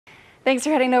Thanks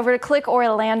for heading over to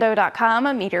clickorlando.com.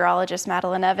 I'm meteorologist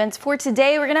Madeline Evans. For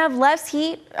today, we're going to have less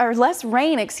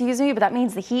rain, but that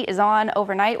means the heat is on.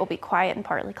 Overnight will be quiet and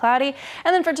partly cloudy.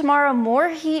 And then for tomorrow, more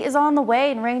heat is on the way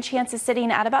and rain chances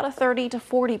sitting at about a 30 to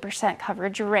 40%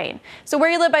 coverage of rain. So where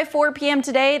you live by 4 p.m.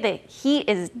 today, the heat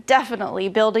is definitely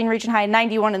building. Reaching high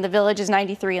 91 in the Villages,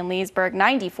 93 in Leesburg,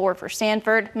 94 for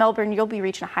Sanford. Melbourne, you'll be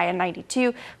reaching a high of 92.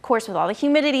 Of course, with all the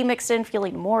humidity mixed in,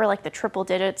 feeling more like the triple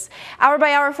digits. Hour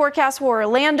by hour forecast for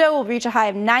Orlando will reach a high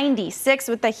of 96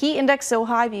 with the heat index so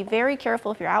high. Be very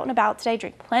careful if you're out and about today.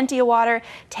 Drink plenty of water.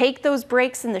 Take those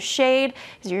breaks in the shade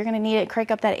because you're going to need it. Crank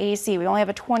up that AC. We only have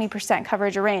a 20%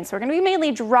 coverage of rain, so we're going to be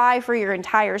mainly dry for your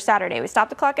entire Saturday. We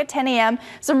stopped the clock at 10 a.m.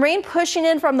 Some rain pushing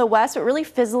in from the west, but really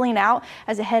fizzling out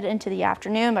as it head into the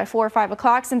afternoon. By 4 or 5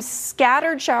 o'clock, some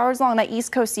scattered showers along that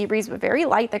east coast sea breeze, but very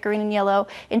light, that green and yellow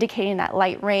indicating that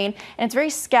light rain. And it's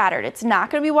very scattered. It's not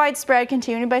going to be widespread.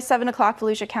 Continuing by 7 o'clock,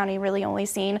 Volusia County really only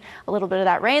seeing a little bit of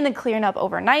that rain, then clearing up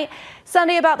overnight.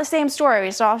 Sunday, about the same story.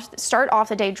 We start off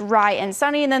the day dry and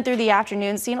sunny, and then through the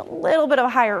afternoon, seeing a little bit of a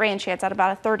higher rain chance at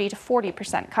about a 30 to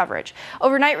 40% coverage.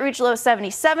 Overnight, we reach low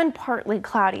 77, partly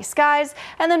cloudy skies.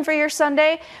 And then for your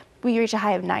Sunday, we reach a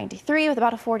high of 93 with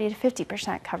about a 40 to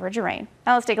 50% coverage of rain.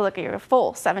 Now let's take a look at your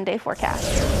full 7-day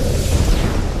forecast.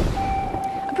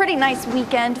 A pretty nice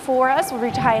weekend for us. We'll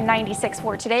reach a high of 96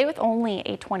 for today with only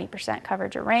a 20%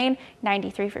 coverage of rain.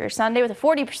 93 for your Sunday with a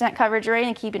 40% coverage of rain,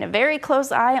 and keeping a very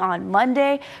close eye on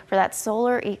Monday for that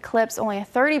solar eclipse. Only a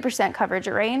 30% coverage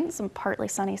of rain, some partly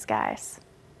sunny skies.